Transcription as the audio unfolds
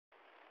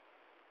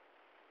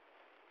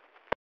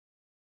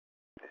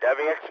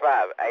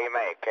WX5,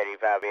 AMA,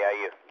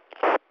 KD5VIU.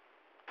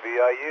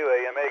 VIU,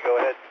 AMA, go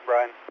ahead,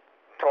 Brian.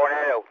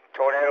 Tornado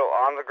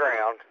on the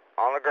ground,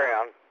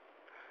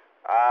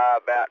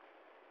 about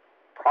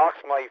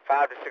approximately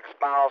 5 to 6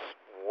 miles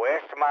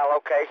west of my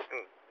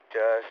location,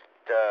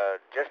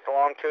 just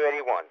along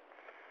 281.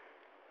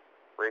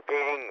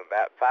 Repeating,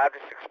 about 5 to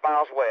 6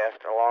 miles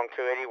west along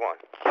 281.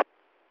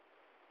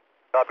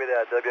 Copy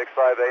that,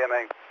 WX5,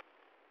 AMA.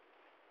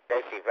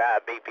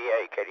 KC5, BPA,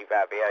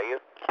 KD5VIU.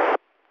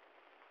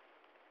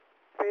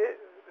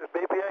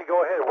 BPA,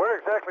 go ahead. Where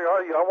exactly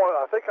are you?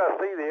 I think I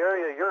see the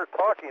area you're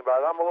talking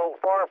about. I'm a little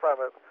far from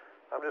it.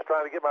 I'm just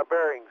trying to get my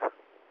bearings.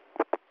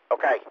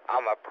 Okay,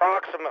 I'm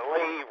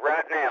approximately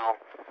right now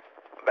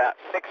about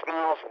 6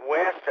 miles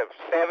west of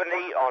 70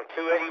 on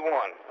 281.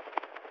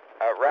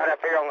 Right up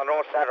here on the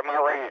north side of my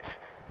ranch.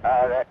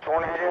 That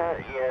tornado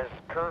is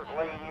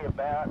currently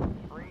about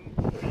 3.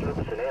 The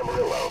service in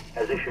Amarillo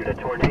has issued a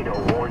tornado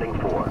warning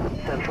for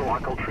central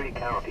Ochiltree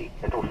County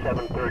until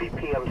 7:30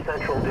 p.m.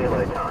 Central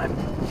Daylight Time.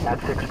 At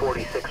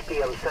 6:46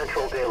 p.m.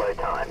 Central Daylight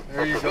Time,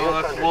 There a you severe go,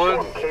 that's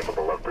thunderstorm one.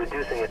 capable of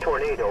producing a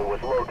tornado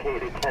was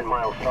located 10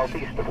 miles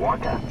southeast of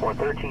Waka or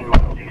 13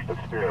 miles east of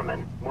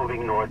Spearman,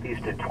 moving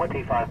northeast at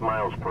 25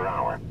 miles per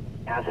hour.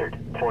 Hazard,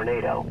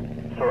 tornado.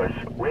 Source,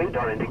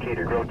 radar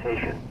indicated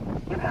rotation.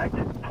 Impact,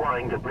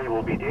 flying debris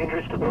will be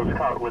dangerous to those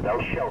caught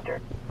without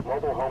shelter.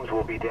 Mobile homes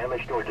will be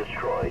damaged or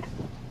destroyed.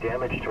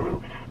 Damage to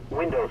roofs,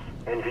 windows,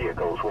 and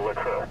vehicles will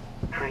occur.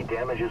 Tree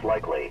damage is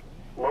likely.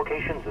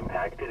 Locations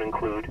impacted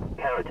include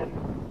Perryton.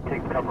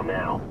 Take cover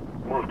now.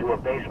 Move to a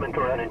basement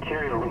or an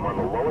interior room on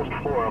the lowest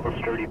floor of a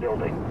sturdy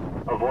building.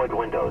 Avoid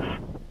windows.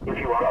 If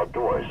you are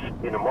outdoors,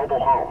 in a mobile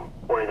home,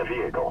 or in a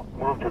vehicle,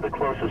 move to the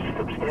closest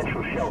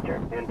substantial shelter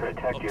and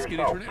protect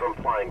yourself from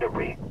flying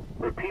debris.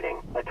 Repeating,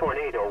 a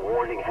tornado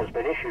warning has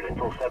been issued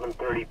until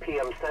 7:30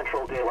 p.m.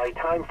 Central Daylight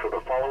Time for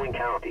the following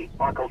county: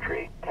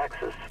 Ochiltree,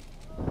 Texas.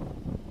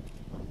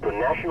 The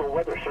National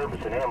Weather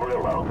Service in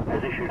Amarillo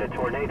has issued a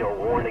tornado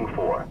warning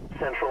for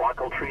central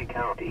Ochiltree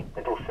County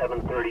until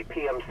 7:30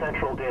 p.m.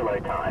 Central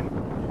Daylight Time.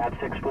 At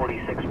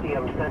 6:46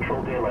 p.m.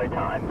 Central Daylight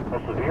Time,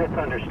 a severe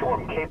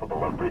thunderstorm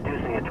capable of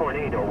producing a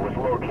tornado was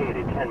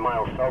located 10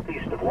 miles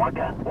southeast of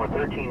Waka or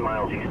 13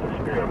 miles east of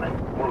Spearman,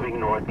 moving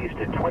northeast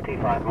at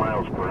 25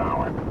 miles per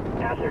hour.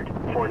 Hazard,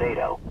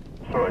 tornado.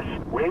 Source,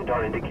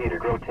 radar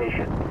indicated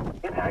rotation.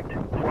 Impact,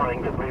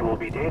 flying debris will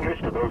be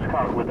dangerous to those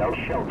caught without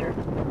shelter.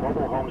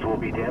 Mobile homes will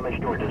be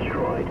damaged or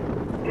destroyed.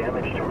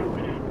 Damage to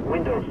roofs,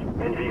 windows,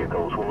 and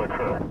vehicles will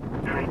occur.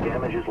 Tree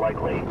damage is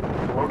likely.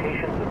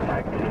 Locations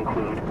impacted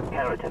include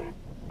Perryton.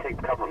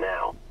 Take cover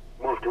now.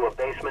 Move to a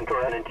basement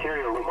or an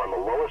interior room on the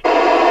lowest floor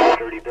of a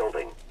sturdy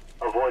building.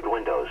 Avoid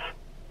windows.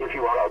 If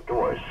you are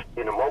outdoors,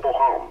 in a mobile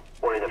home,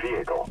 or in a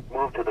vehicle,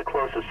 move to the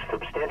closest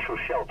substantial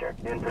shelter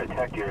and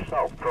protect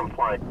yourself from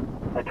flying.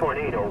 A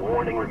tornado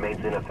warning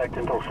remains in effect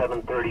until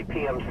 7:30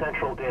 p.m.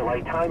 Central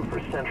Daylight Time for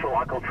central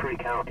Ochiltree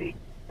County.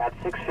 At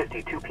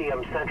 6:52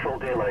 p.m. Central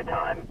Daylight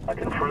Time, a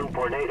confirmed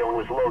tornado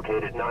was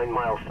located 9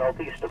 miles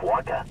southeast of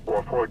Waka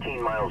or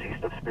 14 miles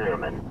east of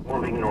Spearman,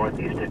 moving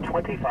northeast at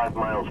 25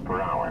 miles per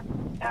hour.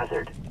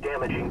 Hazard,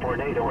 damaging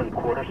tornado and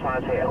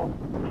quarter-size hail.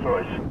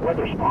 Source,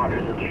 weather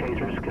spotters and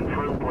chasers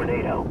confirm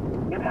tornado.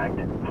 Impact,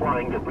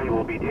 flying debris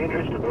will be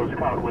dangerous to those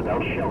caught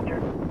without shelter.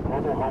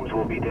 Mobile homes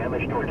will be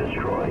damaged or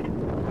destroyed.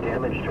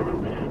 Damage to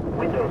roofs,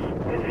 windows,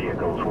 and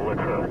vehicles will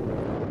occur.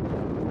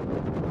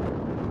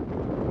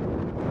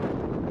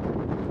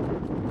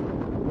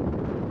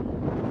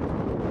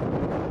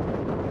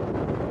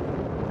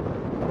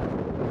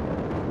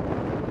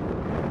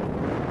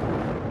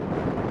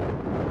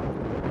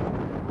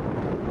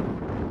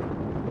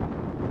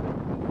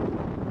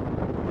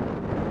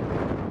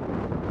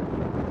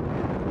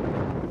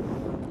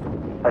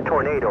 A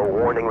tornado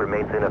warning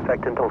remains in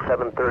effect until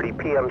 7:30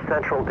 p.m.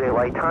 Central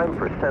Daylight Time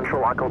for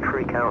central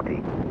Ochiltree County.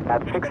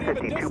 At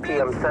 6:52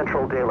 p.m.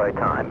 Central Daylight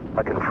Time,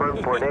 a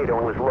confirmed tornado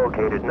was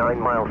located 9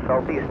 miles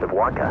southeast of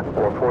Waka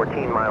or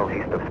 14 miles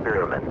east of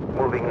Spearman,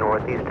 moving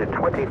northeast at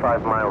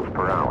 25 miles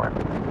per hour.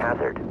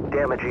 Hazard,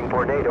 damaging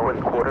tornado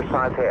and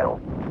quarter-size hail.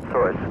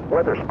 Source,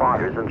 weather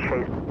spotters and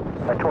chase.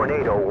 A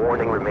tornado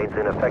warning remains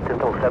in effect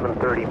until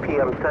 7:30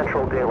 p.m.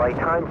 Central Daylight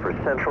Time for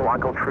central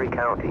Ochiltree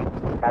County.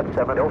 At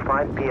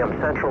 7:05 p.m.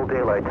 Central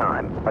Daylight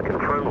Time, a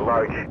confirmed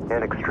large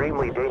and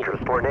extremely dangerous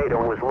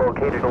tornado was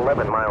located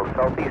 11 miles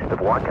southeast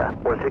of Waka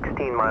or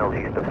 16 miles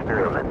east of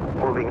Spearman,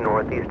 moving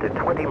northeast at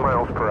 20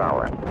 miles per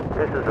hour.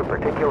 This is a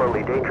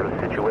particularly dangerous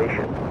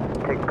situation.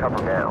 Take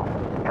cover now.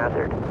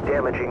 Hazard,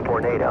 damaging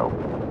tornado.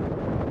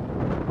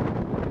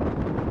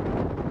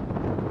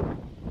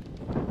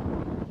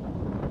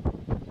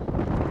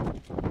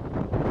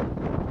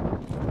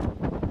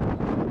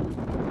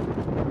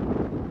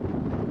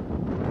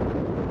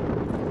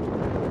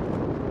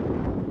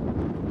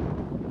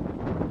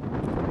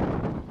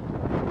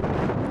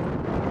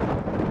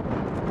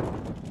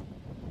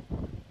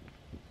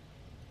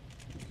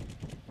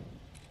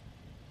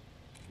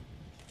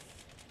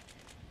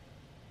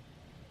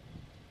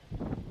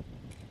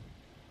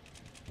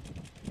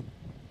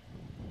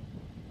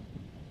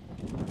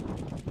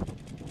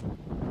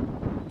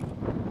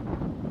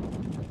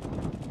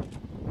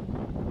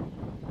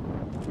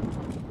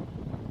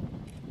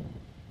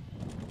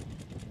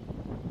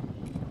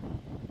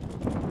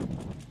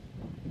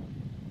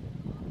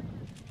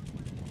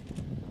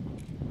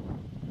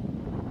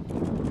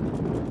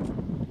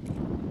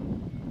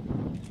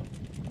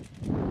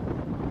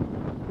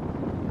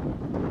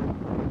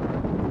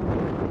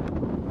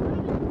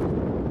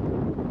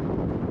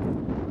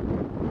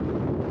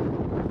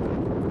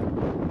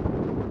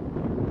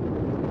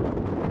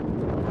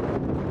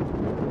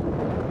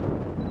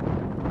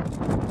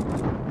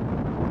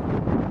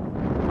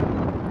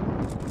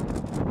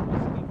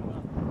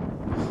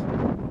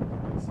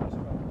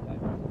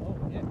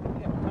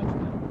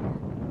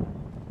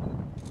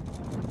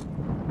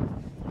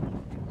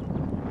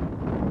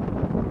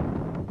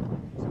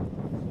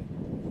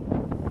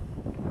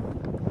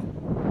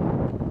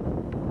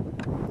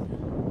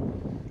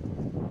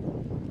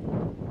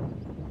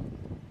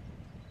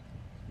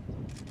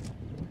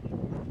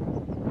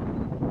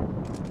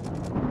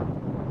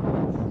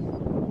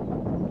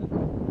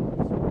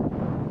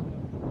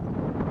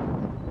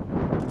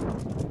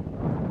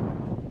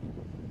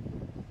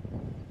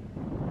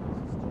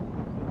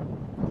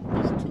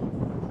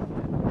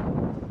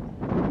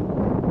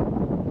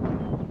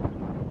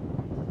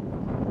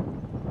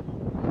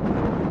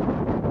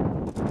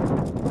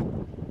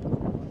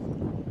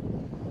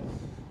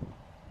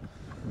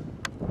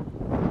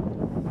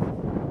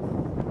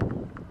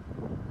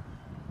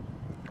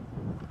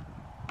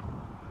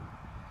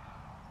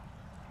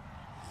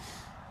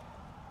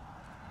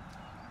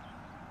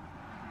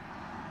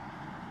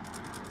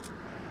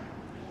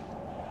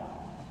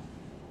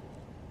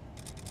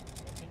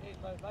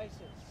 place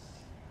at